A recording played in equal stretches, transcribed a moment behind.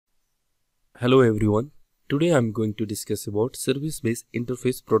Hello everyone. Today I'm going to discuss about service-based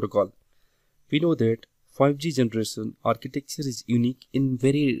interface protocol. We know that 5G generation architecture is unique in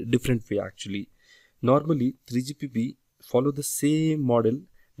very different way actually. Normally 3GPP follow the same model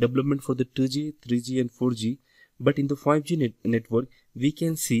development for the 2G, 3G and 4G, but in the 5G network we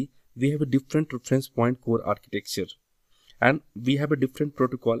can see we have a different reference point core architecture and we have a different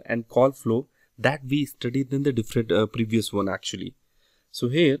protocol and call flow that we studied in the different previous one actually. So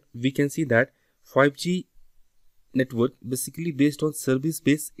here we can see that 5G network basically based on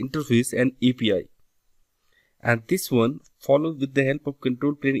service-based interface and API, and this one follows with the help of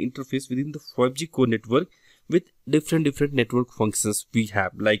control plane interface within the 5G core network with different network functions we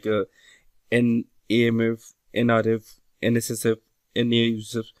have like AMF, NRF, NSSF, NA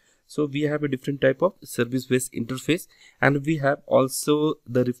user. So we have a different type of service-based interface, and we have also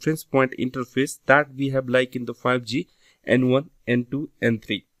the reference point interface that we have like in the 5G N1, N2,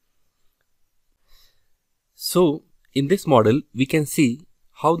 N3. So in this model we can see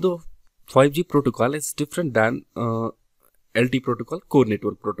how the 5G protocol is different than LT protocol, core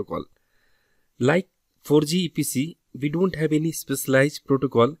network protocol. Like 4G EPC, we don't have any specialized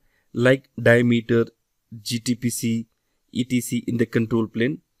protocol like diameter, GTPC, etc in the control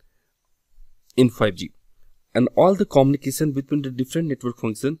plane in 5G, and all the communication between the different network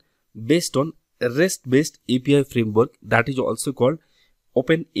function based on a REST-based API framework that is also called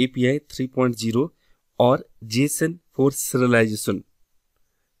Open API 3.0 or JSON for serialization.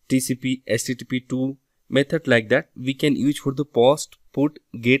 TCP, Http2 method like that we can use for the post, put,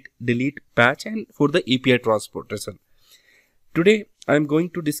 get, delete, patch and for the API transportation. Today I am going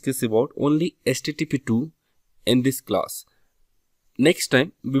to discuss about only Http2 in this class. Next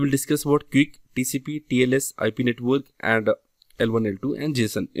time we will discuss about quick, TCP, TLS, IP network and L1, L2 and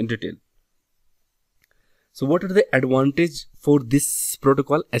JSON in detail. So what are the advantage for this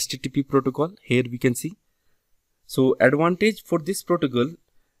protocol, HTTP protocol? Here we can see. So advantage for this protocol,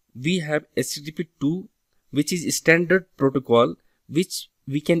 we have HTTP2, which is standard protocol which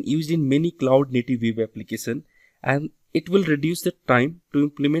we can use in many cloud native web application, and it will reduce the time to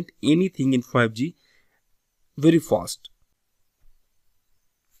implement anything in 5G very fast.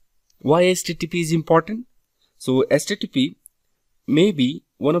 Why HTTP is important? So HTTP may be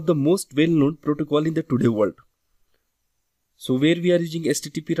one of the most well-known protocol in the today world. So where we are using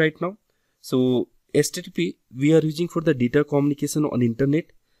HTTP right now? So HTTP we are using for the data communication on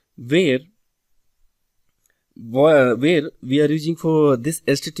internet, where we are using for this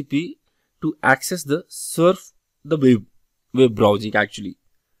HTTP to access the surf the web browsing actually.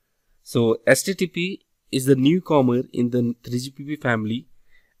 So HTTP is the newcomer in the 3GPP family,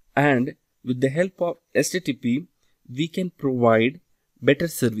 and with the help of HTTP we can provide better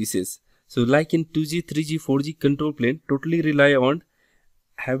services. So like in 2G, 3G, 4G control plane totally rely on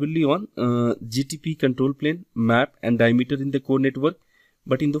heavily on GTP control plane, map and diameter in the core network,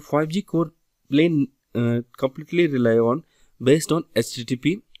 but in the 5G core plane completely rely on based on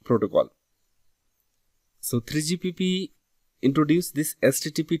HTTP protocol. So 3GPP introduced this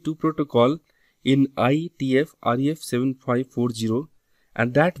HTTP2 protocol in IETF RFC 7540,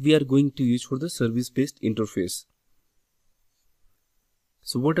 and that we are going to use for the service-based interface.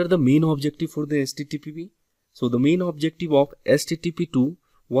 So what are the main objective for the HTTP? So the main objective of HTTP2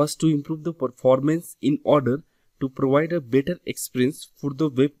 was to improve the performance in order to provide a better experience for the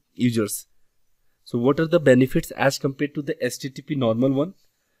web users. So what are the benefits as compared to the HTTP normal one?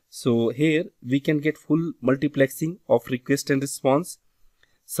 So here we can get full multiplexing of request and response,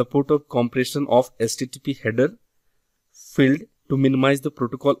 support of compression of HTTP header field to minimize the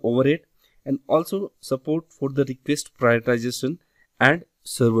protocol overhead, and also support for the request prioritization and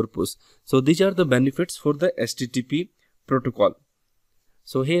server push. So these are the benefits for the HTTP protocol.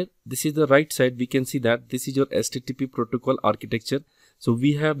 So here this is the right side, we can see that this is your HTTP protocol architecture. So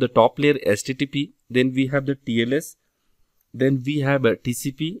we have the top layer HTTP, then we have the TLS, then we have a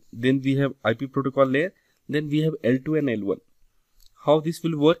TCP, then we have IP protocol layer, then we have L2 and L1. How this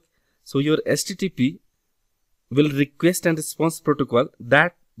will work? So your HTTP will request and response protocol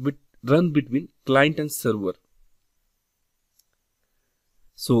that will run between client and server.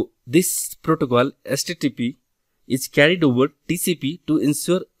 So this protocol HTTP is carried over TCP to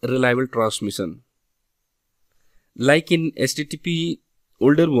ensure reliable transmission. Like in HTTP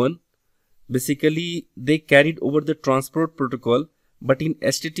older one, basically they carried over the transport protocol, but in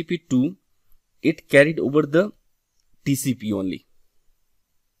HTTP2 it carried over the TCP only.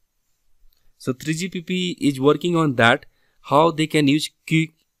 So 3GPP is working on that, how they can use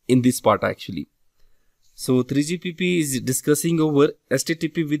quick in this part actually. So 3GPP is discussing over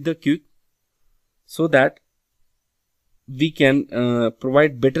HTTP with the queue so that we can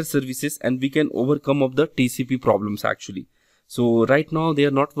provide better services and we can overcome of the TCP problems actually. So right now they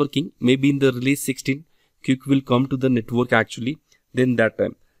are not working. Maybe in the release 16 Quick will come to the network actually, then that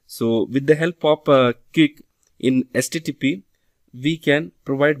time. So with the help of Quick in HTTP, we can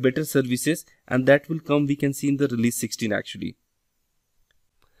provide better services, and that will come, we can see in the release 16 actually.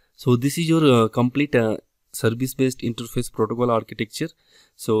 So this is your complete service based interface protocol architecture.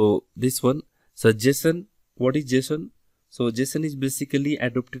 So this one, so JSON, what is JSON? So JSON is basically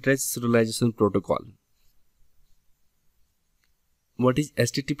adopted as serialization protocol. What is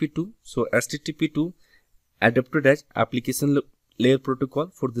HTTP2? So HTTP2 adopted as application layer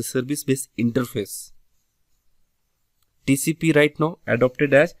protocol for the service based interface. TCP right now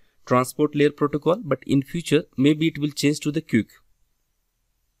adopted as transport layer protocol, but in future maybe it will change to the Quick.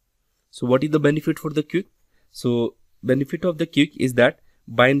 So what is the benefit for the Quick? So benefit of the Quick is that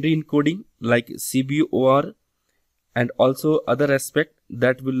binary encoding like CBOR and also other aspect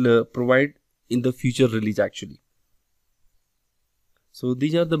that will provide in the future release actually. So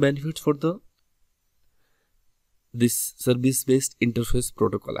these are the benefits for this service based interface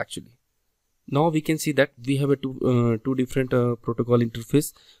protocol actually. Now we can see that we have a two different protocol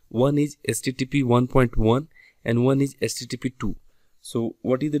interface. One is HTTP 1.1 and one is HTTP 2. So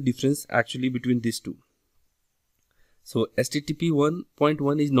what is the difference actually between these two? So HTTP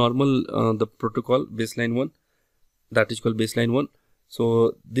 1.1 is normal the protocol baseline one, that is called baseline one.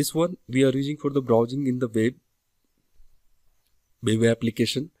 So this one we are using for the browsing in the web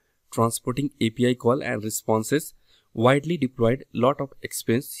application, transporting API call and responses, widely deployed, lot of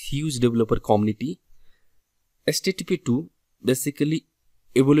expense, huge developer community. HTTP 2 basically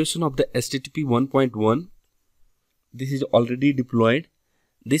evolution of the HTTP 1.1. This is already deployed.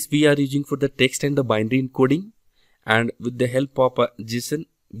 This we are using for the text and the binary encoding, and with the help of JSON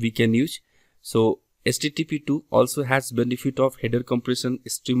we can use. So HTTP 2 also has benefit of header compression,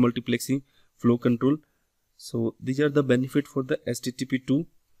 stream multiplexing, flow control. So these are the benefit for the HTTP 2.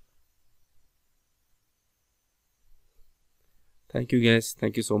 Thank you guys.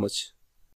 Thank you so much.